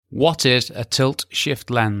What is a tilt-shift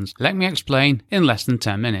lens? Let me explain in less than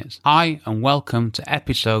 10 minutes. Hi and welcome to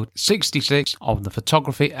episode 66 of the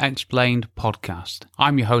Photography Explained podcast.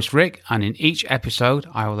 I'm your host Rick, and in each episode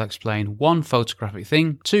I will explain one photographic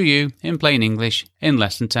thing to you in plain English in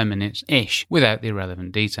less than 10 minutes-ish without the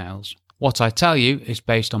irrelevant details. What I tell you is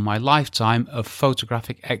based on my lifetime of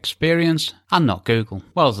photographic experience and not Google.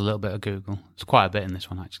 Well, there's a little bit of Google. There's quite a bit in this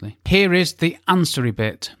one, actually. Here is the answery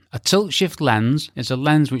bit. A tilt-shift lens is a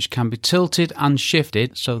lens which can be tilted and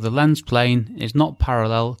shifted so the lens plane is not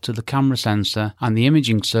parallel to the camera sensor and the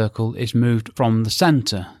imaging circle is moved from the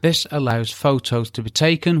center. This allows photos to be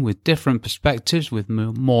taken with different perspectives with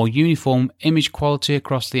more uniform image quality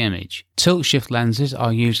across the image. Tilt-shift lenses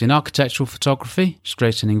are used in architectural photography,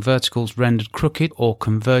 straightening verticals rendered crooked or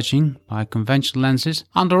converging by conventional lenses,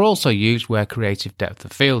 and are also used where creative depth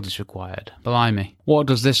of field is required. Blimey, what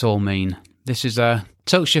does this all mean? This is a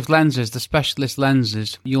tilt-shift lenses, the specialist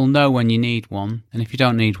lenses. You'll know when you need one, and if you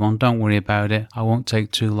don't need one, don't worry about it. I won't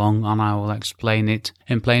take too long and I will explain it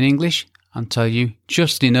in plain English and tell you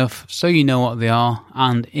just enough so you know what they are,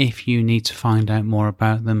 and if you need to find out more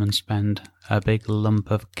about them and spend a big lump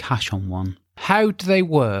of cash on one. How do they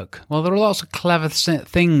work? Well, there are lots of clever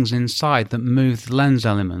things inside that move the lens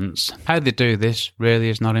elements. How they do this really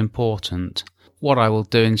is not important. What I will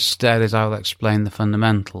do instead is I will explain the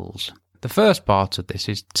fundamentals. The first part of this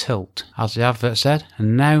is tilt, as the advert said,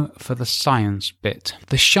 and now for the science bit.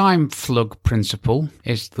 The Scheimpflug principle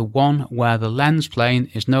is the one where the lens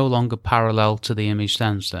plane is no longer parallel to the image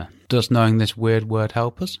sensor. Does knowing this weird word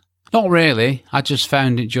help us? Not really, I just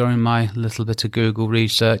found it during my little bit of Google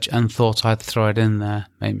research and thought I'd throw it in there,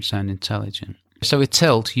 make me sound intelligent. So with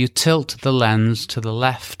tilt, you tilt the lens to the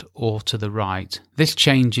left or to the right. This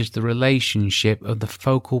changes the relationship of the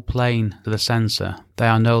focal plane to the sensor. They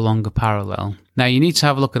are no longer parallel. Now you need to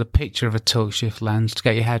have a look at a picture of a tilt-shift lens to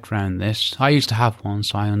get your head around this. I used to have one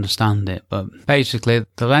so I understand it, but basically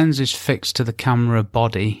the lens is fixed to the camera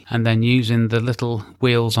body, and then using the little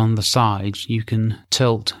wheels on the sides you can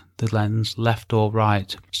tilt the lens left or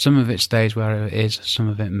right. Some of it stays where it is, some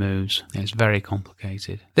of it moves. It's very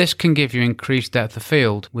complicated. This can give you increased depth of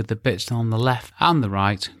field with the bits on the left and the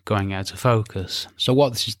right going out of focus. So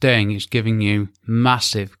what this is doing is giving you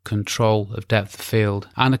massive control of depth of field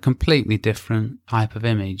and a completely different type of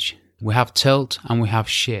image. We have tilt and we have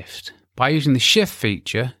shift. By using the shift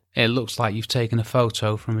feature, it looks like you've taken a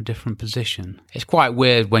photo from a different position. It's quite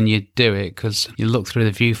weird when you do it because you look through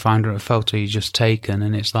the viewfinder at a photo you've just taken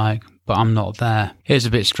and it's like, but I'm not there. It's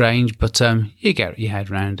a bit strange, but you get your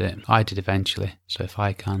head around it. I did eventually, so if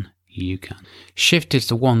I can, you can. Shift is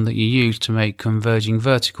the one that you use to make converging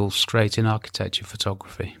verticals straight in architecture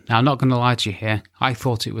photography. Now, I'm not going to lie to you here. I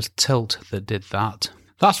thought it was tilt that did that.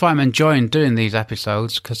 That's why I'm enjoying doing these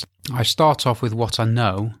episodes, because I start off with what I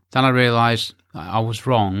know, then I realise I was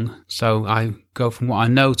wrong, so I go from what I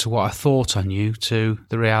know to what I thought I knew to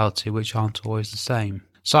the reality, which aren't always the same.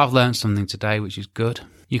 So I've learned something today, which is good.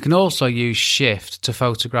 You can also use shift to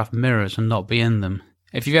photograph mirrors and not be in them.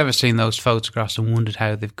 If you've ever seen those photographs and wondered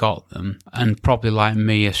how they've got them, and probably like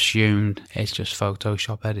me assumed it's just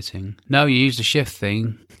Photoshop editing. No, you use the shift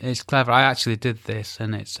thing. It's clever. I actually did this,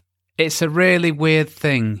 and it's a really weird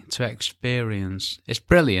thing to experience. It's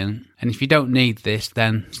brilliant, and if you don't need this,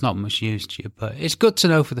 then it's not much use to you, but it's good to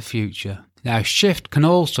know for the future. Now, shift can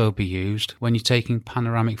also be used when you're taking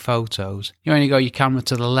panoramic photos. You only go your camera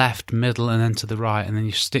to the left, middle, and then to the right, and then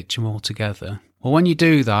you stitch them all together. Well, when you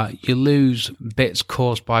do that, you lose bits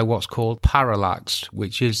caused by what's called parallax,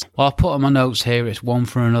 which is, well, I'll put on my notes here, it's one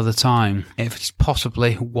for another time. If it's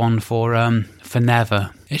possibly one for never.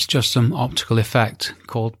 It's just some optical effect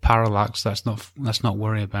called parallax. Let's not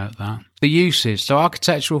worry about that. The uses. So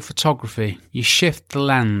architectural photography, you shift the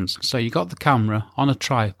lens. So you got the camera on a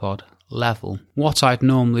tripod, level. What I'd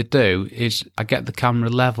normally do is I get the camera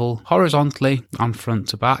level horizontally and front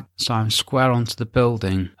to back, so I'm square onto the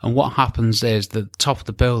building, and what happens is the top of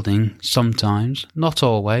the building sometimes, not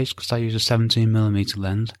always because I use a 17mm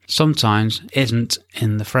lens, sometimes isn't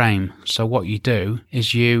in the frame. So what you do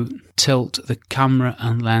is you tilt the camera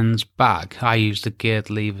and lens back. I use the geared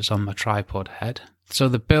levers on my tripod head. So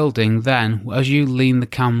the building then, as you lean the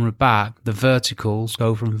camera back, the verticals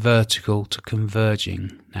go from vertical to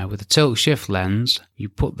converging. Now with a tilt-shift lens, you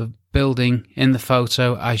put the building in the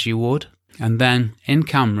photo as you would, and then in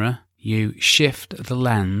camera, you shift the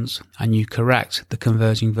lens and you correct the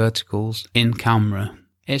converging verticals in camera.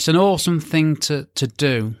 It's an awesome thing to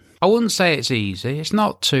do. I wouldn't say it's easy. It's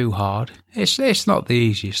not too hard. It's not the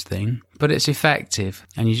easiest thing, but it's effective,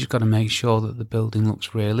 and you just got to make sure that the building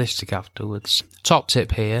looks realistic afterwards. Top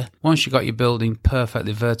tip here, once you've got your building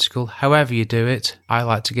perfectly vertical, however you do it, I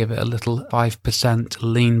like to give it a little 5%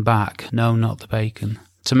 lean back. No, not the bacon.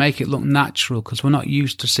 To make it look natural, because we're not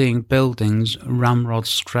used to seeing buildings ramrod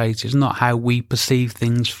straight. It's not how we perceive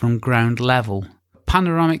things from ground level.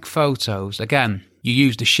 Panoramic photos, again, you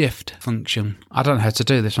use the shift function. I don't know how to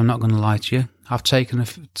do this, I'm not going to lie to you. I've taken a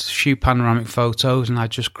few panoramic photos and I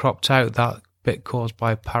just cropped out that bit caused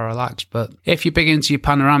by parallax. But if you're big into your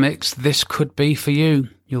panoramics, this could be for you.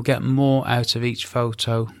 You'll get more out of each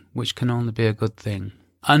photo, which can only be a good thing.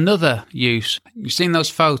 Another use, you've seen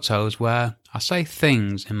those photos where I say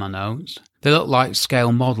things in my notes. They look like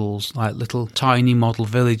scale models, like little tiny model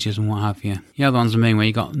villages and what have you. You know the ones I mean, where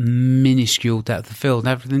you got minuscule depth of field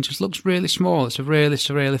and everything just looks really small. It's a really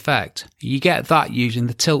surreal effect. You get that using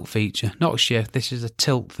the tilt feature, not shift. This is a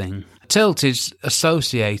tilt thing. Tilt is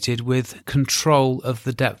associated with control of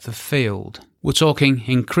the depth of field. We're talking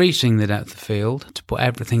increasing the depth of field to put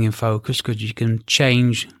everything in focus, because you can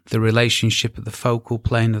change the relationship of the focal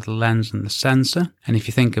plane of the lens and the sensor. And if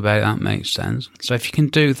you think about it, that makes sense. So if you can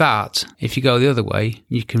do that, if you go the other way,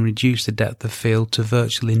 you can reduce the depth of field to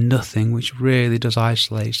virtually nothing, which really does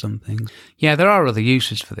isolate some things. Yeah, there are other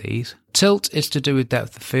uses for these. Tilt is to do with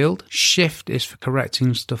depth of field. Shift is for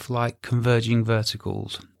correcting stuff like converging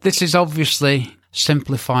verticals. This is obviously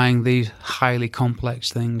simplifying these highly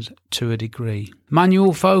complex things to a degree.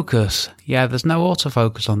 Manual focus. Yeah, there's no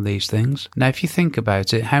autofocus on these things. Now, if you think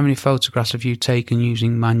about it, how many photographs have you taken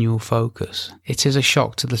using manual focus? It is a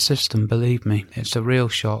shock to the system, believe me. It's a real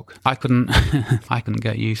shock. I couldn't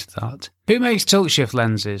get used to that. Who makes tilt-shift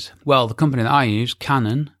lenses? Well, the company that I use,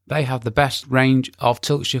 Canon, they have the best range of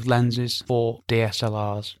tilt-shift lenses for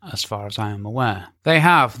DSLRs, as far as I am aware. They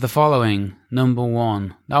have the following. Number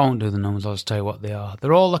 1. I won't do the numbers, I'll just tell you what they are.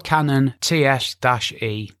 They're all a Canon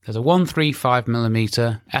TS-E. There's a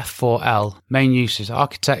 135mm f4L. Main uses: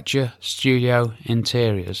 architecture, studio,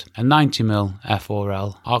 interiors. A 90mm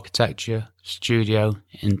f4L. Architecture, studio,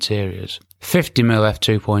 interiors. 50mm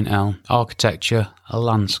f2.L. Architecture, a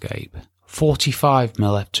landscape.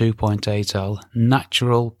 45mm f2.8L,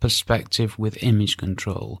 natural perspective with image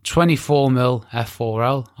control. 24mm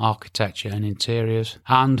f4L, architecture and interiors.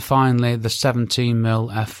 And finally, the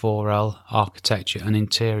 17mm f4L, architecture and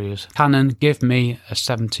interiors. Canon, give me a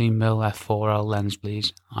 17mm f4L lens,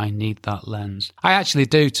 please. I need that lens. I actually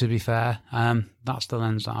do, to be fair. That's the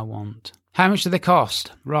lens that I want. How much do they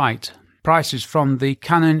cost? Right. Prices from the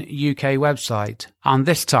Canon UK website. And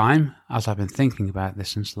this time, as I've been thinking about this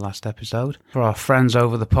since the last episode, for our friends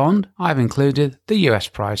over the pond, I've included the US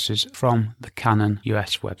prices from the Canon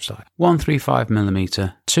US website.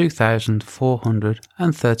 135mm,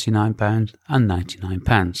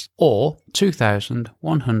 £2,439.99, or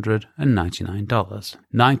 $2,199.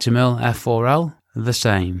 90mm f4L, the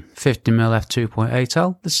same. 50mm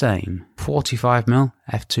f2.8L, the same. 45mm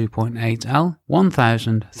f2.8L,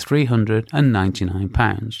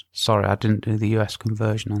 £1,399. Sorry, I didn't do the US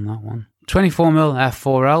conversion on that one. 24mm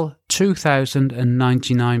f4L,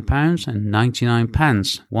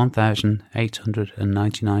 £2,099.99,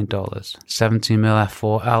 $1,899. 70mm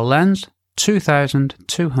f4L lens,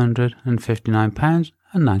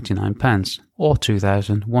 £2,259.99, or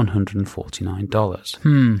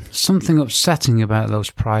 $2,149. Something upsetting about those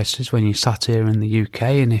prices when you sat here in the UK,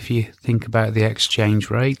 and if you think about the exchange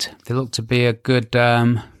rate, they look to be a good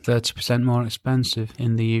 30% more expensive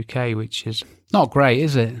in the UK, which is not great,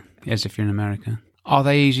 is it? As if you're in America. Are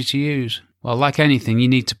they easy to use? Well, like anything, you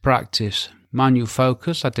need to practice. Manual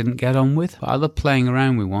focus I didn't get on with, but I love playing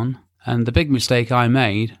around with one. And the big mistake I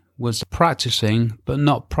made was practicing but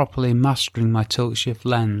not properly mastering my tilt-shift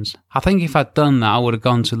lens. I think if I'd done that, I would have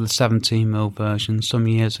gone to the 17mm version some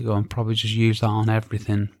years ago and probably just used that on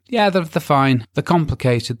everything. Yeah, they're fine. They're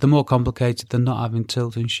complicated. They're more complicated than not having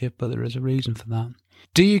tilt and shift, but there is a reason for that.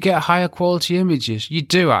 Do you get higher quality images? You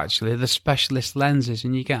do, actually. They're specialist lenses,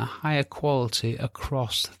 and you get a higher quality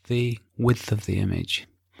across the width of the image.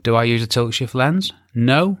 Do I use a tilt-shift lens?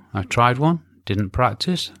 No. I tried one, didn't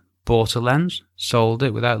practice, bought a lens, sold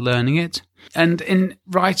it without learning it. And in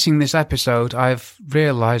writing this episode, I've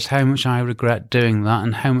realised how much I regret doing that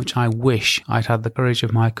and how much I wish I'd had the courage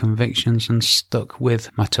of my convictions and stuck with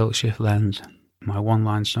my tilt-shift lens. My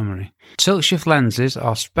one-line summary. Tilt-shift lenses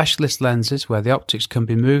are specialist lenses where the optics can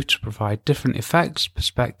be moved to provide different effects,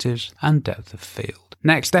 perspectives, and depth of field.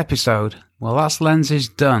 Next episode. Well, that's lenses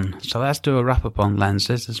done. So let's do a wrap-up on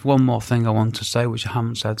lenses. There's one more thing I want to say, which I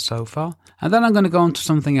haven't said so far. And then I'm going to go on to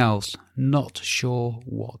something else. Not sure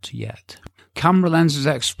what yet. camera lenses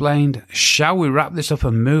explained. Shall we wrap this up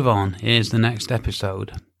and move on? Here's the next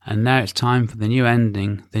episode. And now it's time for the new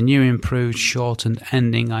ending, the new improved shortened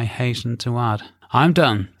ending I hasten to add. I'm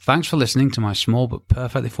done. Thanks for listening to my small but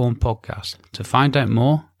perfectly formed podcast. To find out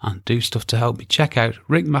more and do stuff to help me, check out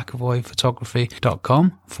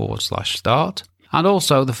rickmcavoyphotography.com/start and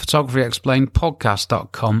also the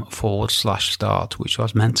photographyexplainedpodcast.com/start, which I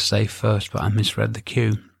was meant to say first, but I misread the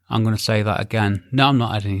cue. I'm going to say that again. No, I'm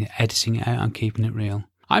not editing it out. I'm keeping it real.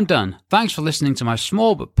 I'm done. Thanks for listening to my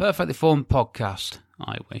small but perfectly formed podcast.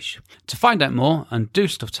 I wish. To find out more and do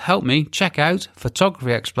stuff to help me, check out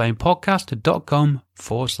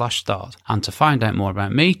photographyexplainedpodcast.com/start. And to find out more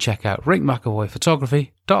about me, check out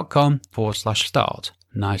rickmcavoyphotography.com/start.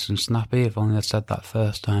 Nice and snappy, if only I'd said that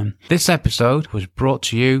first time. This episode was brought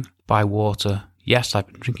to you by water. Yes, I've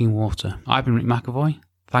been drinking water. I've been Rick McAvoy.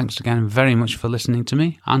 Thanks again very much for listening to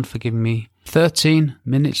me and for giving me 13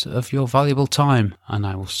 minutes of your valuable time. And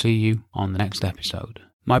I will see you on the next episode.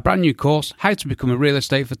 My brand new course, How to Become a Real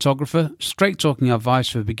Estate Photographer, straight talking advice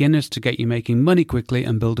for beginners to get you making money quickly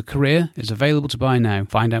and build a career, is available to buy now.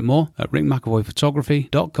 Find out more at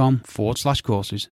rickmcavoyphotography.com/courses.